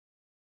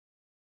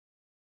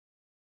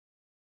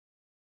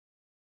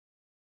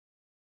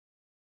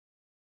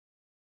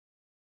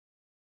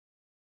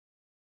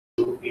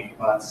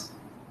impact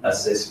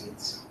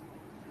assessments.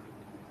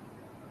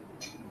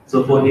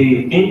 So for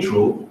the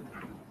intro,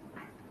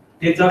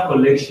 data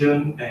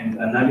collection and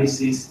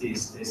analysis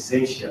is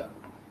essential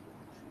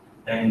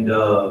and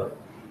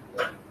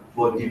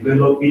for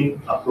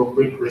developing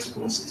appropriate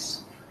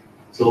responses.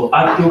 So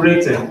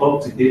accurate and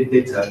up-to-date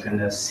data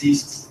can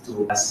assist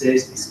to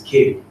assess the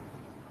scale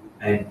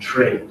and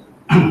trend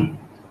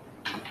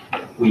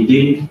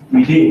within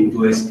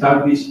to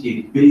establish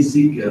a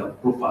basic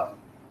profile.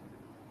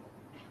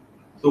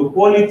 So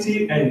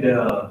quality and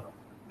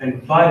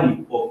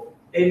value of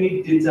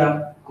any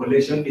data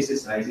collection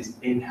exercise is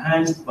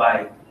enhanced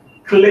by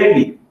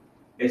clearly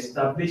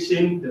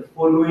establishing the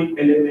following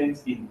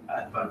elements in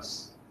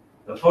advance.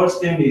 The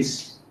first thing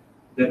is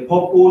the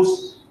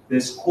purpose, the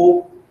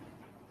scope,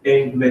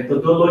 and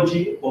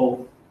methodology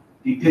of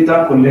the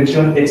data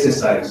collection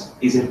exercise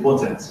is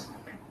important,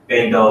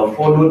 and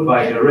followed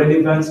by the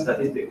relevant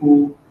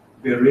statistical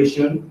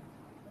variation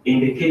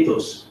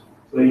indicators.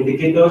 So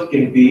indicators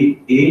can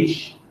be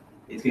age,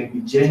 it can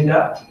be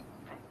gender,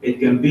 it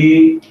can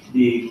be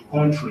the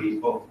country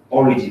of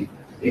origin,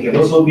 it can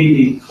also be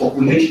the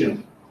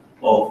population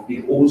of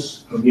the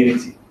host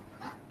community.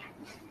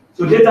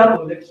 So data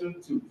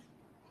collection too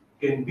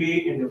can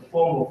be in the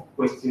form of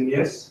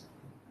questionnaires.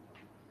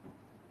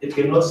 It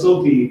can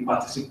also be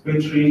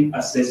participatory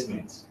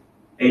assessment,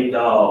 and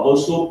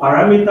also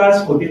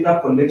parameters for data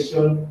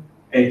collection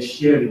and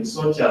sharing,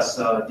 such as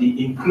the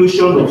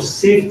inclusion of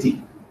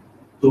safety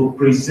to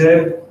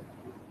preserve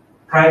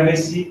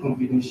privacy,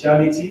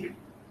 confidentiality,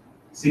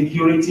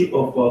 security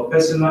of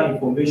personal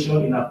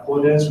information in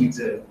accordance with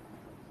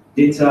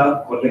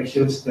data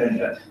collection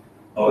standard.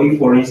 Or if,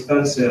 for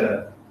instance,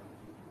 the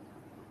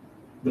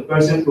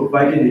person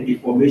providing the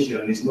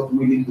information is not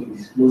willing to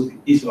disclose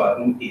his or her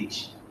own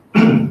age,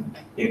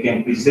 you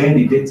can present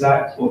the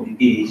data of the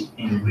age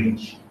in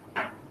range.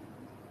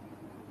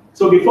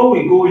 So before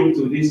we go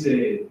into this,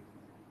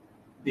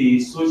 the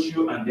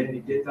social and then the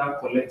data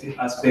collecting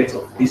aspects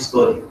of this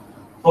study,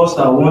 first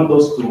I want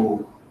us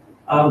to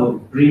have a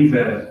brief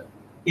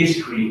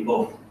history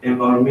of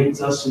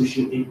environmental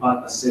social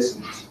impact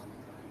assessment.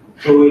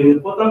 So it is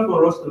important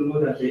for us to know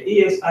that the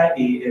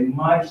ESIA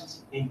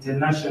emerged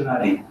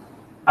internationally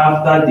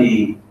after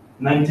the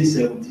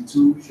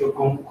 1972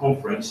 Stockholm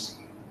Conference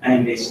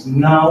and is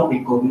now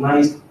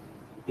recognized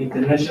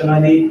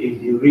internationally in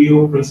the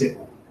Rio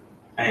Principle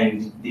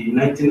and the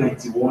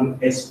 1991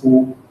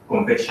 ESPO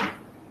Convention.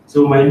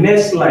 So my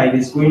next slide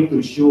is going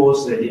to show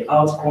us the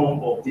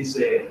outcome of this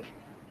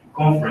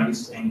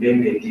conference and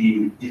then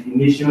the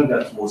definition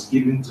that was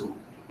given to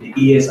the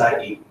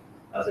ESIA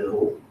as a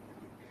whole.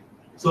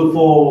 So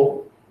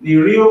for the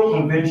Rio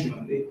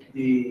Convention,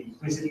 the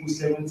Principle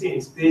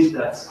 17 states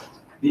that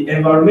the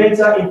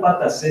environmental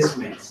impact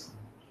assessment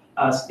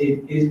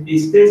it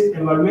states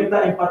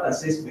environmental impact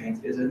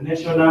assessment is a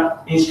national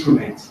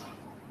instrument.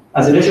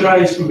 As a national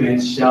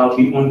instrument shall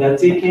be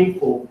undertaken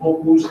for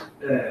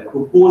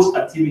proposed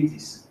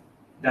activities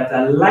that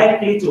are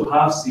likely to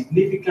have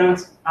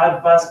significant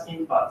adverse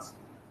impact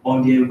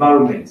on the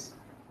environment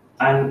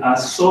and are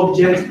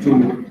subject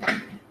to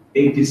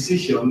a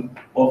decision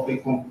of a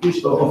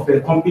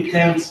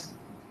competent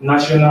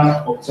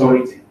national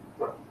authority.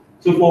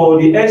 So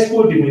for the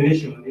ESPO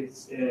definition,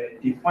 it's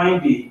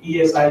defined the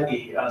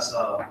ESIA as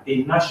a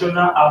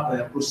national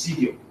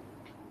procedure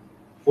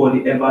for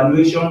the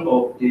evaluation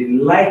of the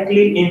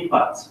likely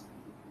impact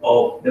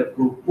of the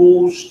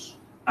proposed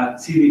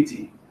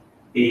activity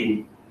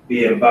in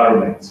the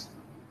environment.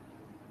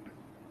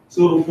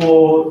 So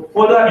for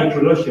further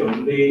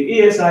introduction, the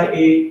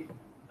ESIA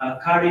are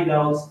carried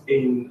out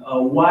in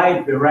a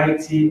wide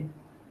variety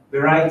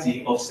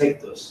of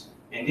sectors,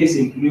 and this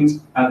includes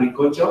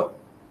agriculture,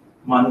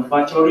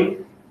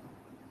 manufacturing,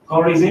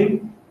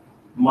 tourism,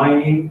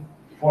 mining,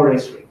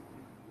 forestry.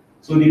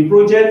 So the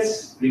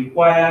projects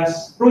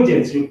requires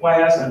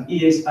an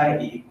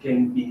ESIA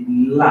can be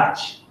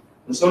large.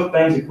 So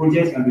sometimes the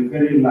projects can be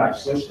very large,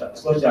 such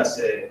as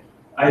a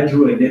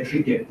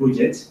hydroelectric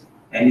project,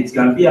 and it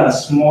can be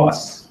as small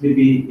as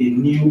maybe a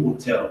new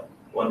hotel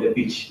on the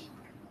beach.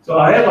 So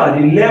however,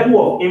 the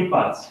level of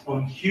impact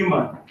on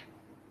human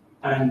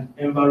and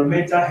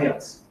environmental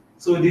health,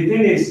 so the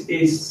thing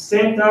is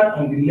centered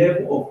on the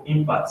level of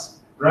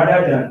impact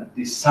rather than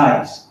the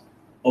size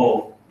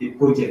of the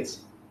project.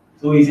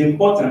 So it's an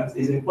important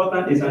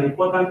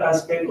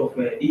aspect of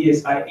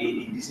ESIA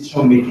in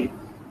decision making.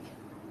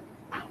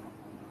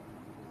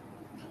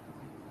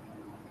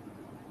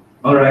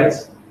 All right.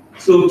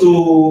 So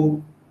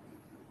to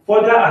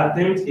further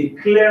attempt a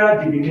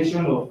clearer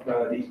definition of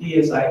the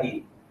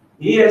ESIA,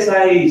 the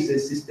ESIA is a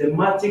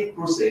systematic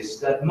process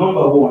that,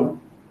 number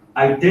one,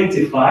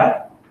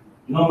 identify,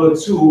 number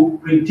two,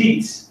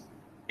 predict,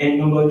 and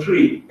number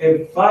three,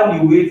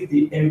 evaluate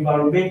the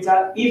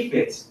environmental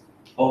effects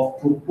of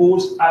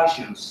proposed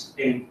actions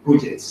and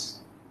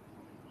projects.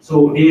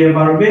 So the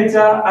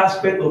environmental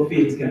aspect of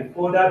it can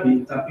further be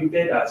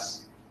interpreted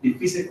as the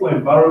physical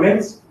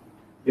environment,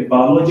 the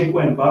biological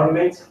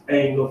environment,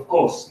 and of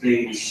course,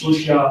 the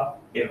social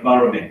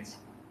environment.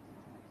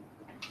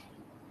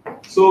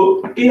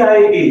 So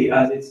EIA,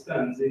 as it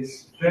stands,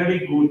 is very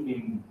good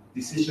in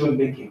decision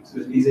making. So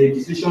it's a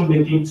decision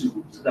making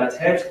tool that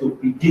helps to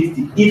predict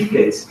the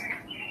effects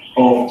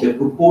of the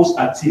proposed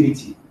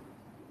activity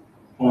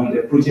on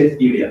the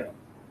project area.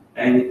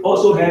 And it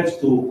also helps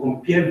to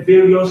compare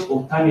various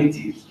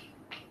alternatives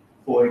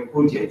for a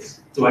project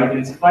to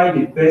identify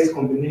the best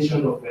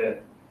combination of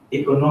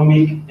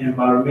economic,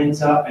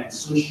 environmental, and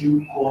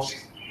social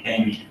costs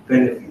and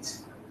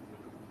benefits.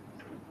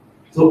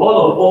 So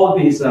all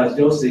this is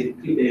just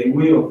a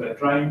way of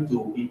trying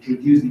to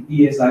introduce the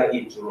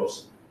ESIA to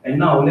us. And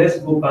now let's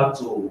go back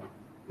to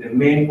the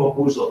main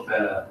purpose of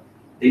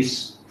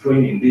this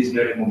training, this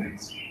very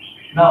moment.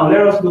 Now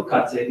let us look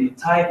at the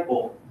type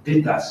of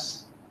data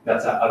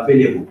that are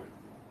available.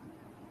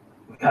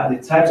 We have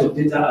the types of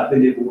data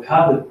available. We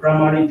have the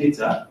primary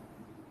data,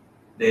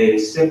 the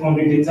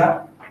secondary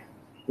data,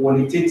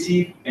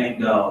 qualitative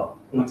and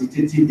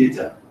quantitative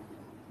data.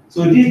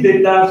 So these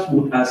data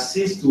would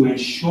assist to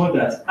ensure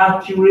that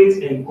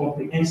accurate and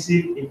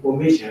comprehensive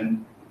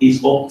information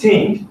is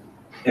obtained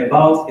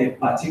about a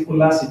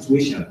particular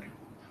situation.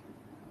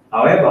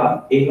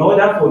 However, in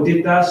order for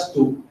data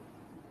to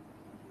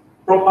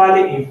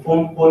properly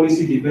inform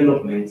policy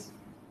development,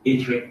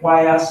 it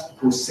requires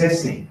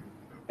processing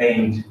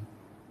and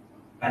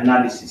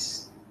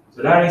analysis.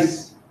 So that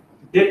is,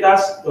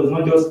 data does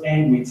not just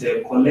end with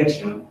a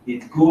collection,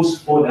 it goes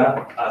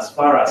further as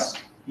far as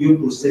you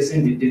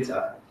processing the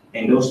data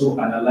and also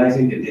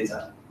analyzing the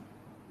data.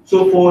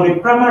 So for the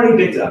primary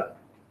data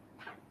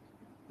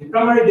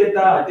are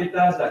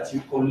data that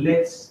you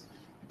collect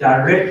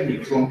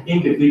directly from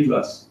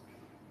individuals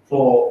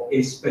for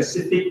a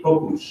specific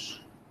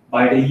purpose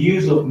by the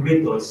use of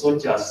methods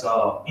such as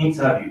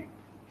interview.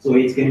 So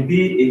it can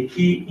be a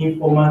key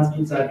informant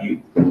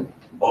interview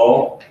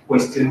or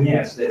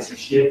questionnaires that you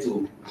share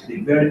to the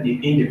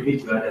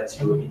individual that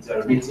you're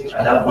interrogating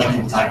at that point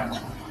in time.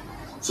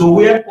 So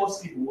where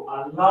possible,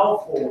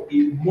 allow for a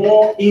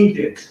more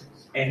in-depth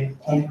and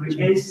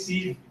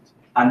comprehensive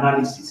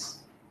analysis.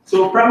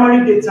 So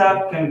primary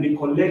data can be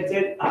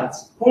collected at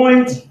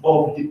point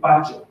of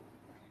departure.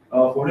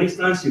 For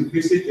instance, you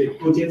visit a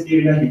project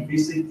area, you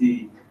visit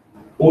the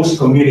host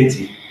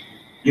community.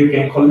 You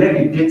can collect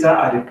the data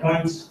at the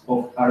point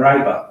of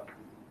arrival.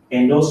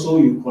 And also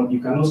you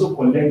can also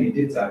collect the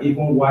data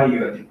even while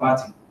you are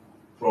departing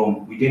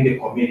from within the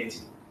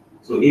community.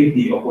 So if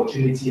the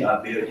opportunity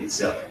avails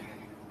itself.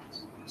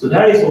 So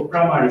that is for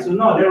primary. So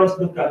now let us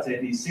look at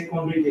the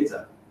secondary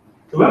data.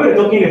 So when we're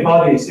talking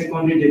about the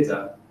secondary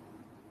data,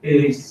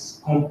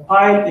 is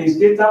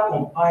data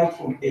compiled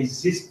from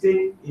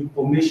existing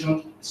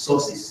information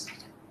sources,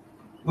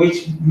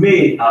 which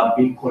may have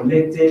been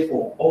collected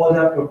for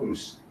other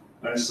purposes.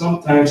 And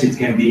sometimes it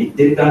can be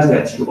data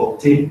that you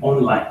obtain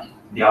online.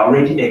 They are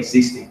already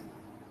existing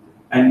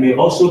and may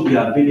also be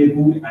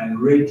available and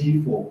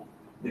ready for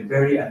the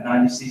very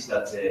analysis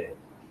that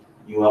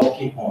you are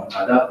working on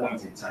at that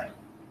point in time.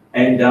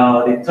 And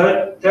the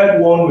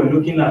third one, we're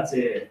looking at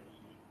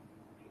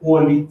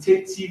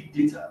qualitative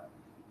data.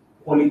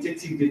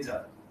 Qualitative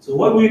data. So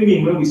what we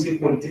mean when we say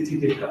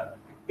qualitative data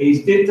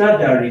is data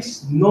that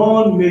is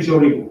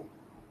non-measurable.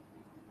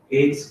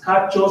 It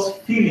captures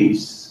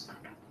feelings.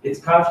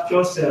 It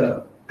captures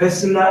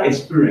personal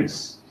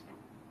experience.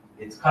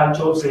 It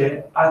captures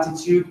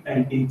attitude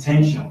and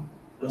intention.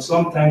 So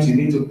sometimes you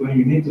need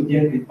to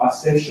get the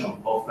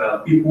perception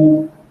of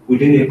people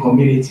within a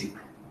community.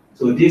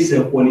 So this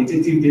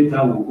qualitative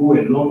data will go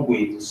a long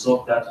way to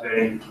solve that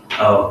very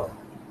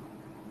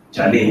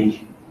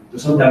challenge.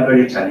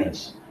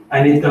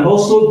 And it can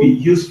also be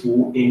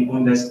useful in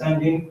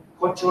understanding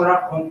cultural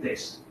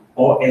context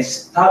or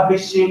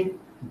establishing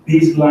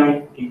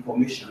baseline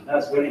information.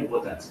 That's very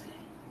important.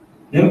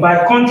 Then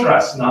by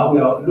contrast, now we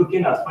are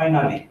looking at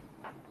finally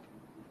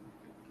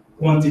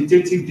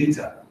quantitative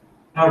data.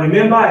 Now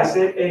remember I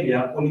said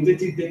earlier,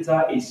 quantitative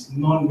data is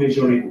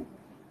non-measurable.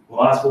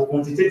 Whereas for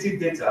quantitative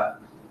data,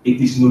 it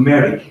is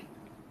numeric.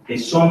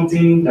 It's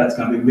something that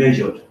can be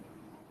measured.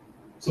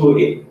 So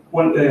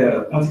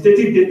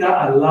quantitative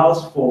data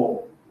allows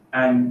for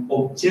an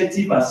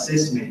objective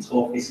assessment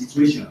of a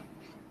situation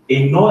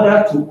in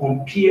order to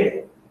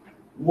compare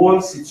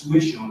one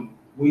situation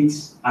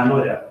with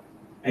another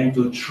and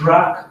to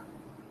track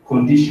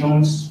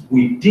conditions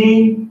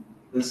within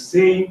the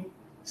same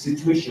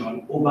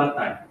situation over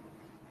time.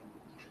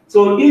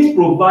 So it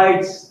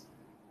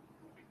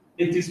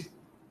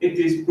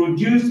is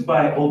produced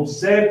by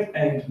observed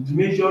and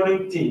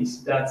measuring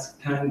things that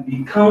can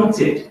be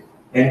counted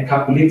and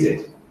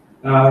calculated.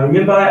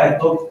 Remember I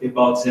talked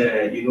about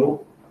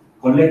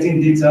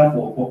collecting data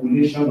for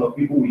population of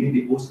people within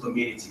the host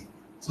community.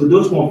 So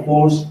those one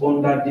falls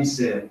under this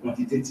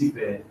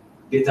quantitative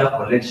data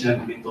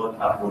collection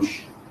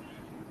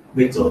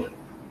method.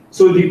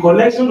 So the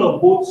collection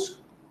of both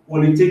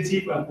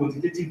qualitative and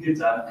quantitative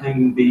data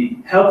can be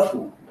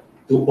helpful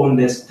to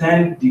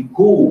understand the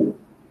goal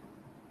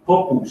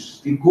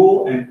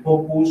and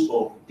purpose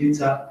of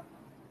data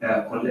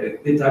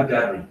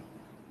gathering.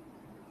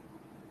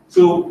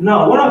 So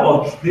now, what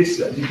about this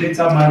the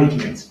data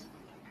management?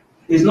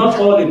 It's not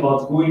all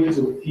about going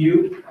to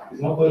field.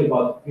 It's not all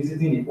about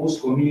visiting the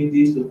host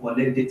communities to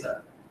collect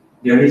data.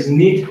 There is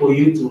need for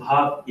you to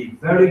have a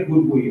very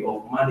good way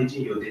of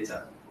managing your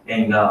data.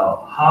 And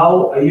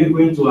how are you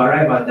going to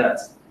arrive at that?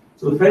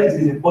 So first,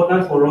 it is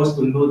important for us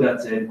to know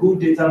that good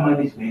data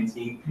management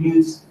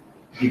includes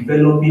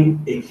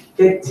developing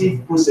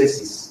effective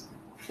processes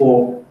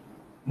for,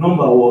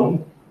 number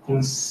one,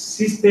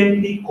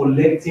 consistently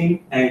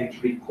collecting and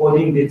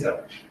recording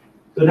data.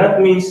 So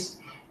that means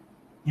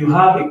you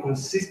have a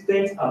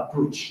consistent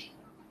approach.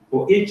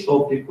 For each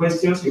of the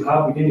questions you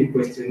have within the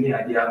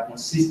questionnaire, they are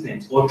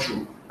consistent or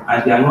true,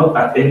 and they are not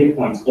at any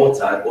point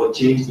altered or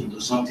changed into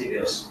something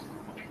else.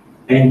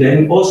 And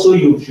then also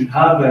you should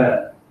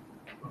have,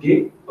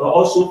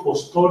 also for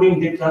storing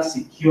data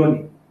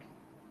securely.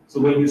 So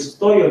when you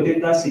store your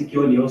data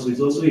securely, also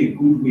it's also a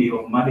good way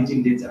of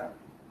managing data.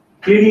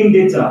 Cleaning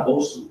data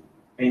also,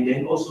 and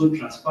then also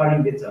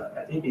transferring data.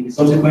 I think in the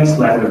subsequent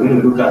slide, we're going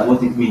to look at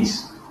what it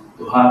means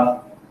to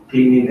have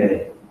cleaning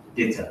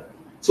data.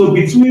 So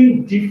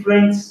between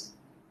different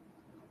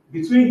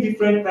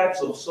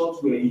types of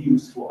software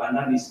used for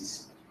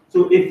analysis,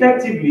 so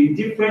effectively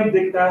different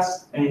data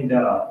and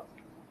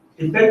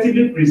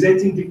effectively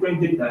presenting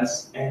different data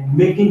and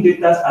making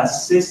data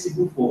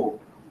accessible for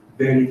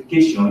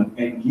verification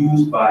and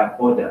used by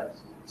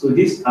others. So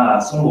these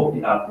are some of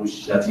the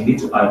approaches that you need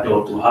to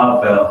adopt to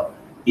have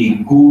a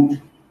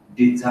good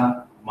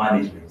data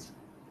management.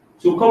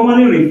 So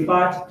commonly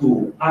referred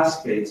to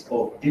aspects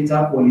of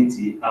data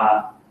quality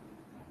are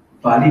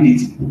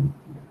validity.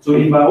 So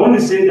if I want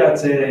to say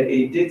that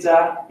a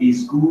data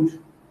is good,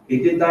 we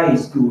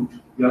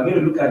are going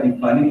to look at the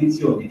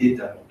validity of the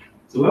data.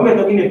 So when we're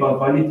talking about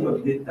validity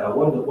of the data,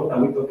 what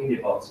are we talking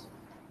about?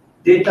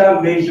 Data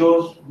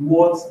measures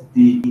what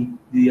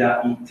they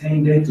are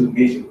intended to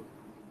measure.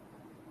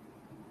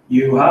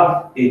 You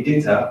have a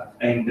data,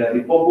 and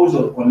the purpose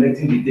of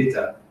collecting the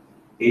data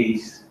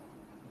is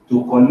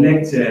to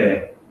collect,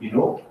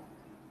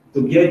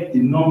 to get the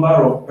number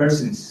of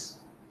persons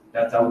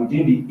that are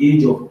within the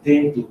age of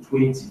 10 to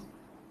 20,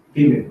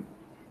 female.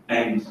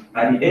 And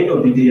at the end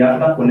of the day,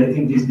 after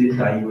collecting this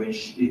data,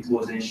 it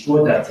was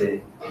ensured that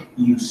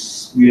we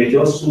were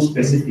just so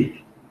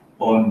specific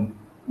on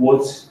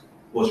what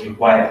was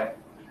required.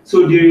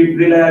 So the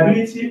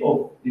reliability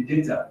of the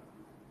data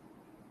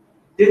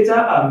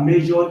are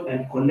measured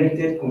and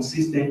collected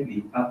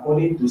consistently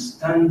according to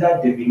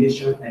standard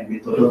definition and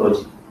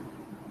methodology.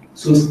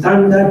 So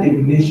standard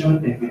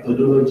definition and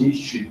methodology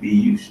should be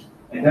used,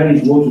 and that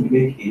is what will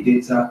make a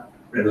data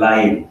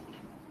reliable.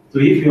 So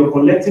if you're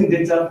collecting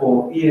data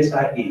for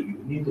ESIA, you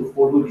need to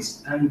follow the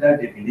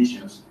standard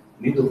definitions,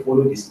 you need to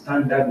follow the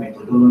standard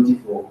methodology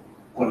for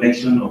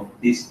collection of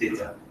this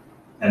data,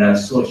 and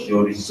as such,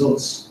 your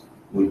results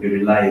will be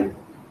reliable.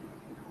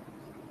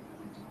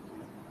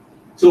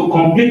 So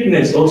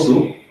completeness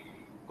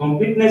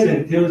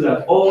entails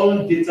that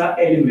all data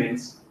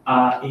elements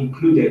are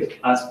included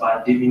as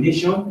per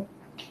definition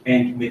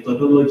and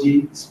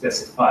methodology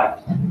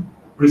specified.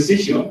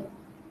 Precision,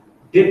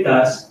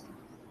 data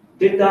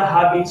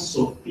having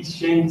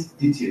sufficient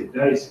detail,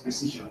 that is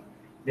precision.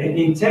 Then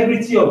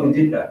integrity of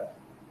the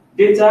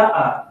data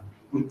are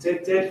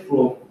protected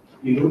from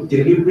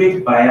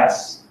deliberate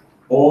bias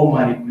or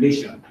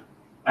manipulation,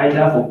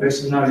 either for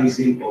personal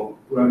reason or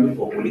probably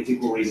for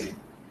political reason.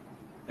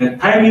 The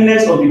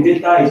timeliness of the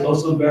data is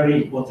also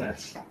very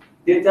important.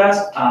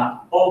 Data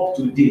are up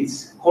to date,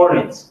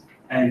 current,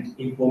 and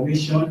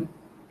information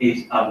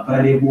is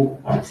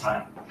available on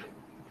time.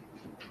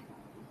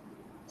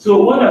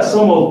 So what are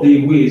some of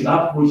the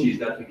approaches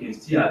that we can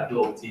still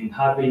adopt in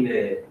having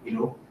a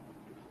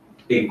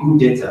good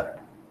data?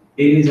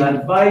 It is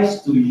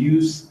advised to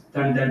use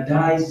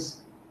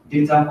standardized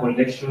data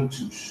collection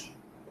tools.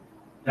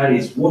 That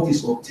is what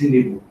is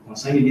obtainable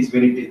concerning this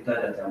very data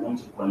that I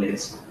want to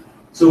collect.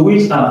 So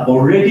which have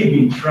already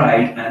been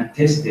tried and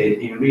tested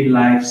in real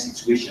life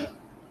situation.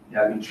 They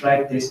have been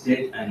tried,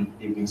 tested, and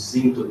they've been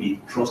seen to be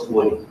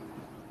trustworthy.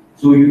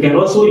 So you can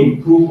also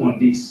improve on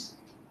this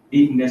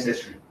if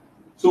necessary.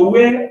 So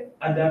where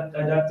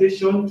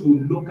adaptation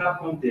to local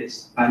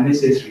contexts are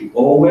necessary,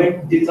 or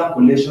when data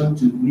collection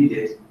is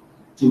needed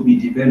to be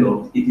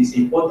developed, it is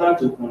important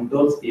to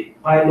conduct a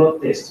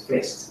pilot test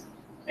first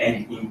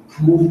and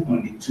improve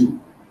on the tool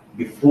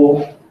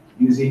before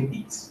using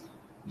it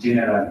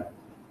generally.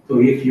 So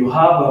if you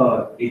have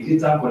a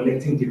data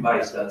collecting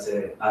device that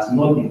has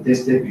not been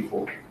tested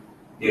before,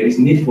 there is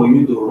need for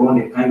you to run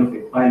a kind of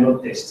a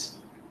pilot test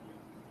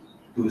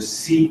to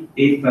see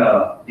if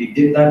the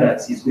data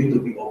that is going to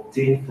be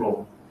obtained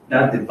from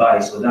that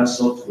device or that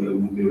software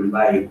will be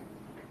reliable.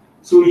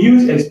 So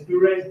use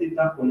experienced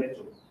data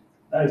collectors,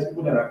 that is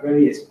people that are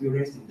very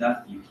experienced in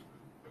that field.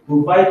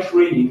 Provide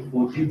training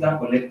for data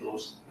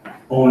collectors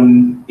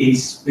on a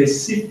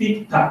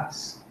specific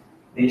task.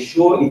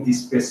 Ensure it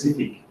is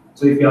specific.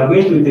 So if you are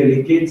going to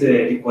delegate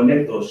the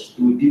collectors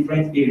to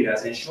different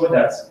areas, ensure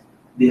that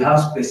they have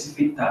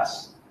specific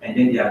tasks and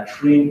then they are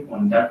trained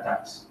on that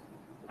task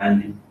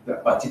and the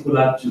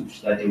particular tools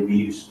that they will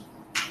use.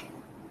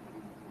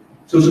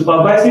 So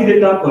supervising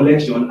data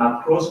collection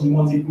across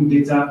multiple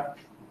data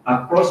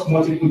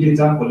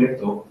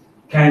collector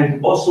can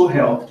also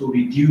help to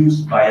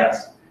reduce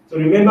bias. So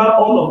remember,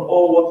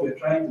 all what we're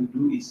trying to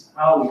do is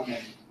how we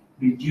can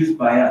reduce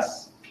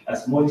bias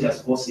as much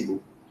as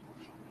possible.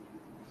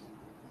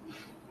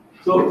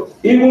 So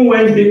even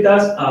when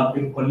data have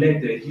been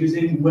collected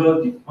using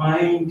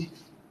well-defined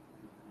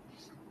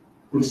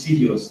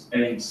procedures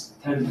and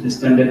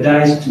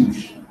standardized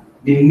tools,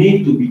 they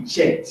need to be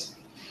checked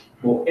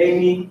for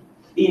any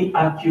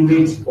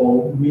inaccurate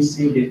or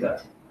missing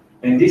data.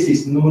 And this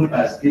is known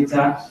as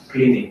data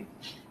cleaning.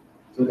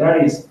 So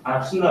that is,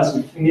 as soon as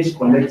you finish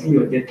collecting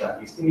your data,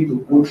 you still need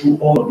to go through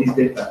all of this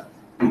data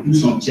to do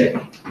some check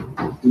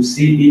to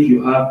see if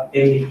you have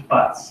any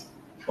parts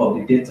of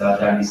the data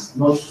that is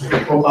not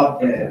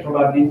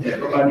properly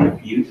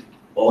filled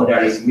or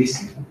that is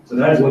missing. So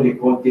that is what they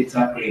call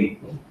data cleaning.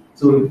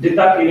 So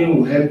data cleaning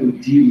will help to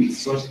deal with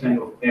such kind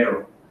of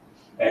error.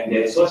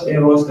 And such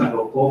errors can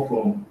occur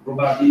from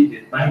probably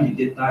the time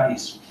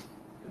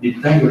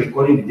you're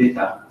recording the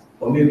data,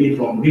 or maybe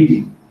from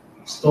reading,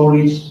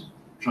 storage,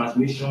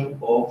 transmission,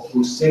 or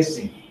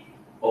processing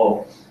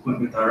of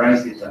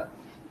computerized data.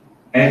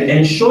 And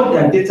ensure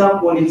that data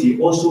quality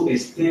also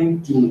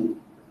extends to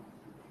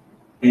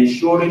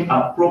ensuring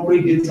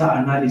appropriate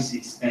data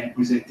analysis and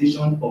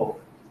presentation of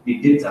the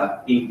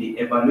data in the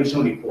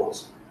evaluation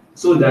reports,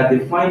 so that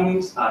the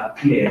findings are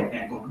clear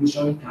and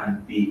conclusion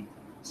can be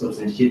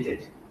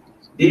substantiated.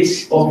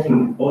 This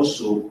often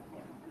also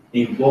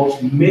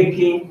involves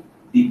making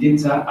the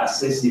data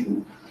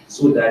accessible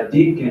so that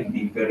they can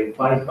be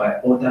verified by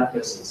other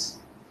persons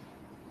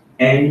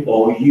and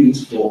or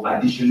used for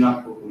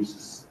additional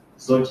purposes,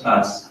 such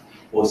as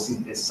for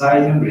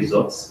synthesizing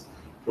results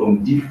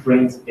from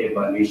different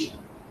evaluations.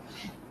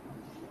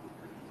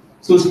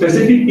 So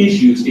specific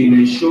issues in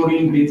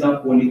ensuring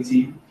data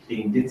quality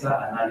in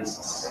data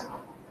analysis.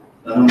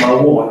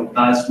 Number one,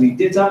 as with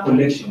data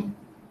collection,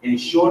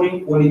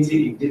 ensuring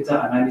quality in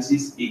data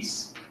analysis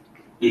is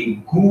a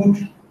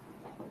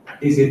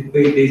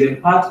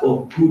part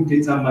of good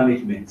data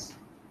management.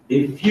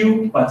 A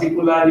few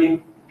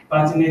particularly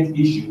pertinent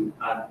issues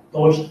are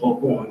touched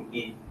upon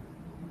in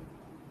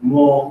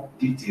more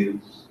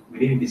details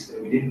within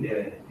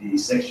the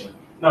section.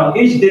 Now,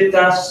 each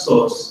data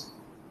source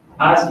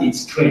has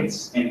its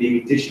strengths and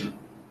limitations,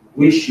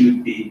 which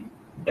should be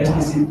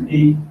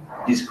explicitly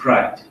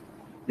described.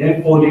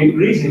 Then, for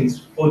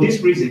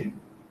this reason,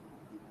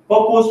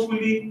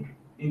 purposefully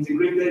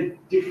integrated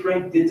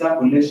different data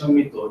collection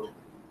method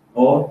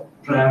or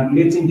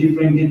triangulating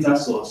different data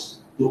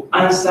sources to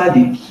answer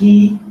the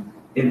key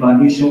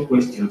evaluation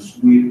questions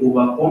will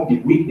overcome the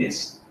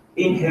weakness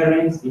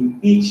inherent in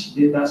each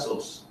data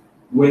source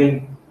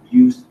when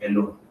used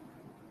alone.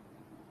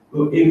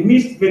 So a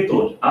mixed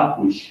method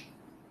approach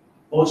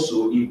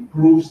also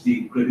improves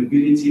the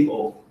credibility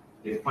of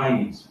the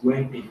findings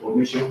when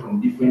information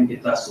from different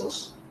data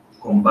sources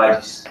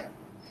converges.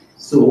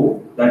 So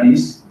that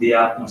is, they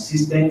are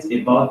consistent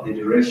about the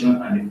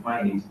direction and the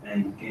findings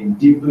and can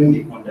deepen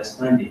the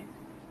understanding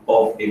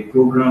of a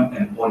program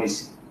and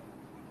policy,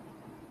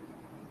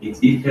 its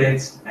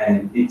effects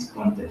and its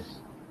context.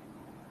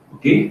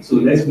 Okay, so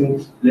let's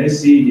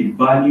see the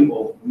value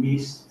of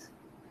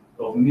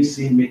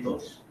missing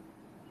methods.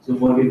 So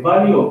for the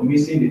value of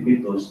missing the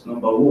methods,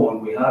 number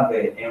one, we have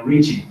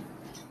enrichment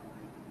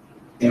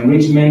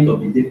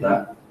of the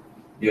data.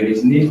 There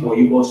is need for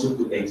you also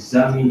to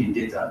examine the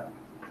data,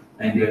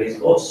 and there is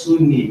also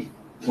need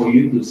for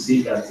you to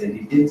see that the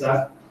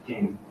data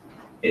can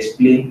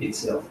explain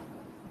itself.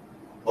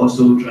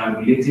 Also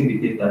triangulating the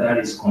data, that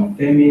is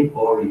confirming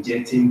or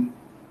rejecting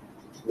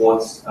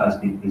what has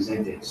been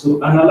presented.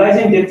 So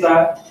analyzing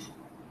data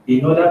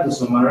in order to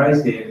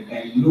summarize them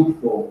and look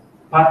for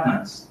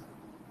patterns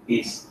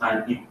is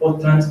an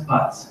important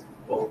part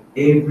of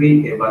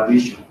every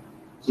evaluation.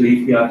 So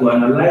if you are to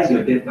analyze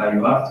your data,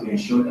 you have to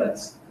ensure that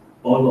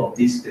all of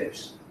these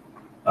steps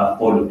are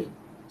followed.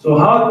 So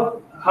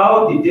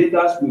how the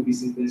data will be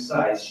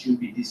synthesized should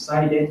be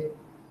decided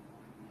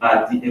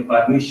at the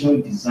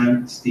evaluation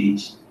design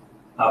stage,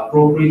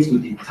 appropriate to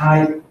the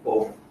type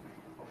of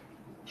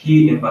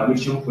key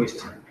evaluation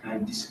question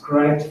and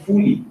described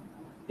fully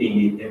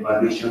in the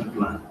evaluation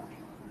plan.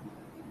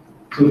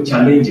 So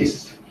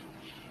challenges.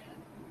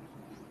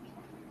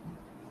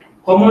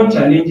 Common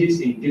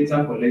challenges in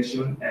data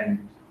collection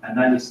and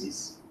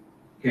analysis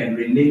can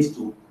relate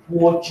to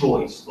poor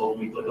choice of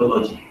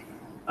methodology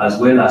as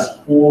well as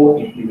poor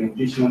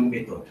implementation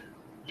method.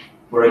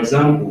 For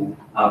example,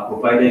 are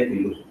provided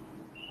below.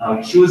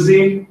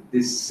 Choosing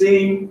the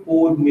same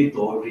old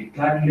method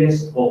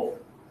regardless of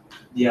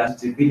their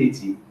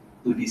suitability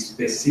to the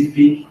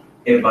specific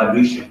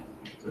evaluation.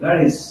 So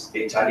that is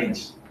a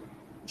challenge.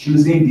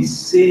 Choosing the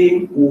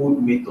same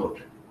old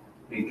method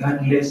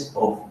regardless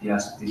of their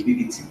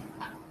suitability.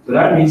 So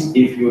that means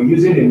if you're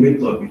using a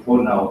method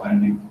before now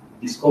and you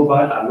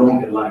discovered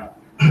along the line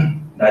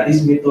that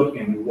this method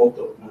can be worked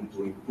upon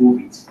to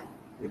improve it,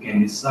 you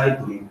can decide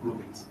to improve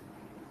it.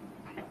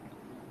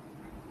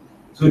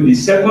 So the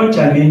second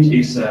challenge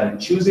is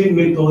choosing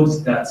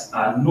methods that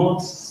are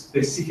not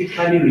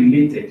specifically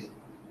related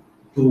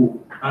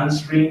to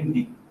answering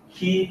the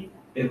key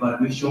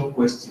evaluation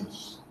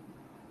questions.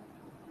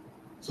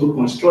 So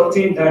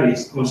constructing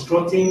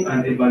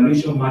an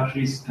evaluation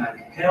matrix can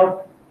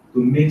help to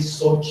make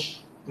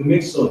such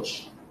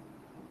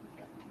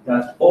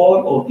that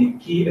all of the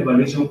key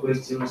evaluation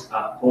questions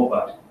are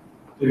covered.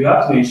 So you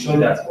have to ensure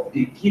that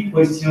the key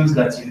questions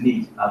that you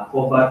need are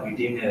covered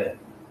within,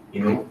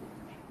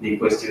 the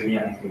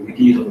questionnaire, if you're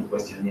making use of the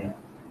questionnaire.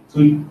 So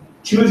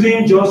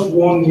choosing just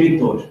one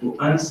method to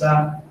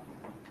answer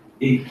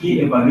a key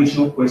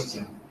evaluation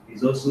question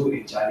is also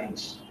a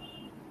challenge.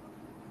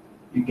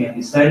 You can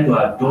decide to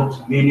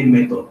adopt many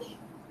methods.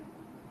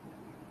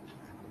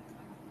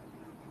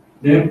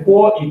 Then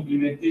poor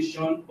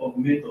implementation of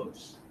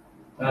methods.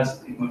 That's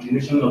the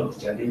continuation of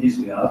the challenges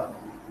we have.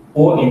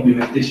 Poor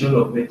implementation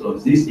of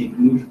methods. This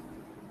includes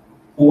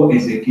poor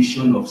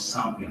execution of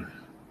sampling.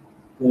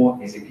 Poor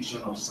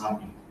execution of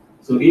sampling.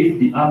 So if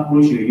the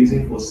approach you're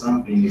using for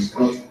sampling is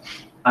not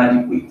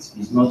adequate,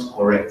 is not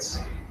correct.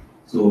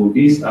 So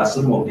these are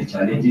some of the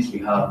challenges we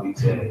have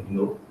with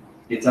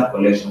data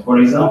collection. For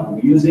example,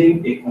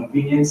 using a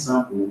convenient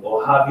sample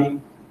or having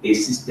a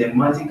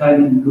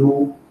systematically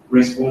low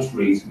response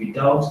rate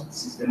without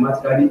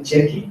systematically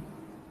checking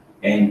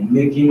and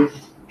making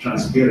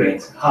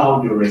transparent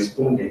how the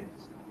respondent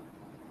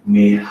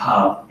may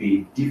have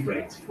been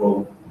different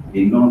from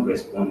the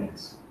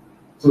non-respondents.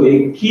 So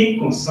a key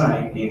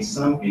concern in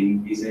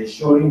sampling is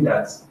ensuring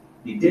that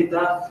the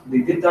data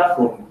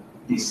from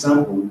the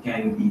sample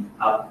can be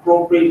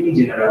appropriately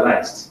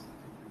generalized,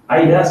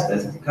 either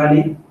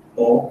statistically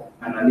or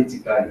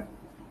analytically.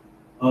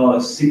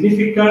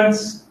 Significant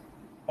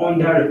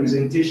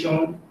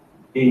underrepresentation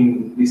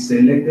in the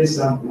selected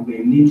sample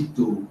may lead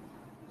to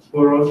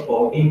spurious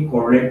or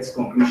incorrect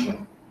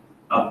conclusion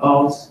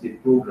about the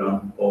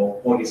program or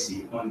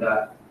policy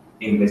under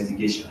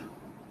investigation.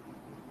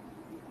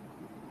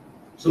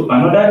 So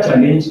another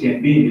challenge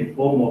can be in the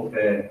form of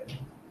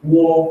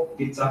poor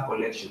data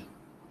collection.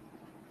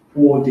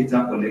 Poor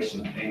data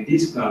collection, and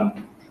this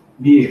can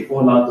be a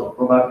fallout of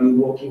probably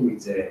working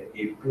with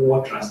a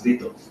poor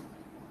translator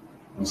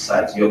on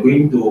site. You're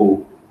going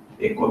to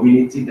a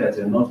community that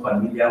you're not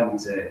familiar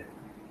with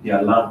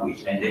their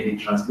language, and then the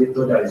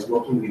translator that is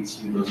working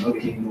with you does not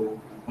really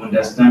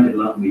understand the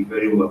language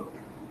very well.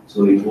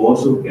 So it will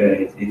also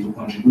it will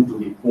contribute to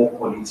the poor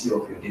quality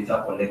of your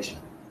data collection.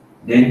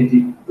 Then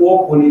the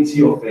poor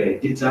quality of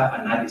data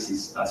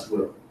analysis as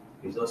well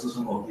is also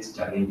some of these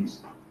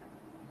challenges.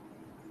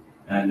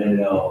 And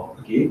then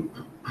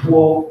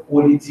poor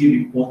quality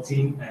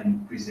reporting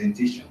and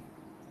presentation.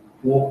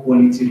 Poor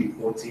quality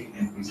reporting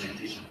and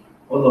presentation.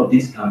 All of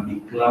this can be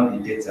cloudy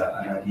data,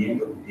 and at the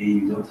end of the day,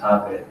 you don't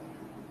have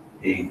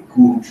a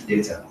good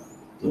data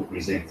to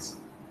present.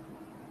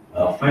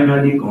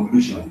 Finally,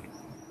 conclusion.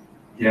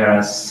 There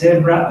are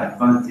several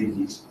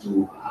advantages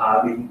to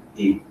having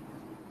a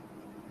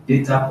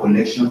data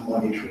collection,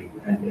 monitoring,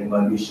 and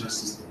evaluation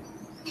system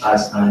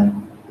as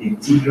an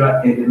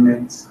integral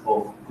element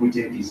of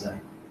project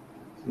design.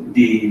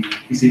 The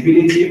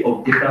feasibility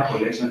of data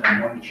collection and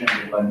monitoring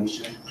and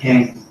evaluation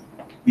can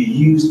be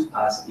used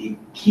as a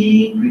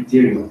key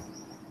criterion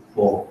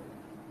for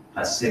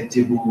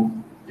acceptable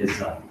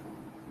design.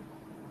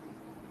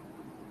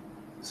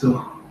 So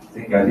I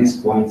think at this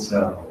point,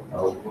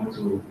 I would want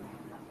to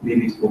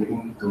leave it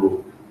open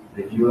to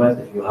the viewers.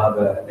 If you have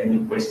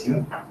any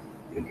question,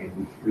 you can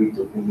be free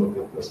to bring up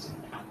your question.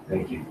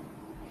 Thank you.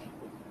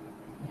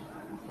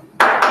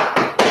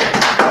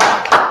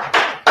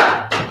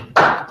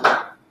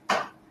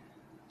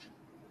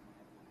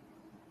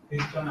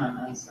 Question and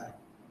answer.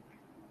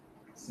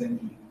 Same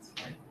minutes,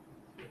 right?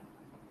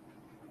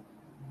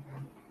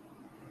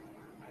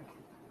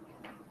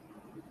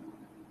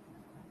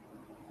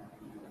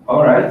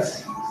 All right.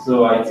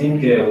 So I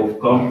think we've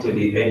come to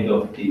the end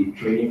of the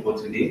training for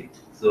today.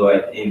 So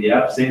in the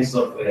absence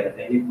of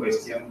any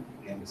question,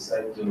 you can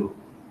decide to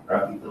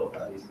wrap it up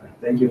at this time.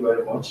 Thank you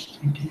very much.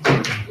 Thank you.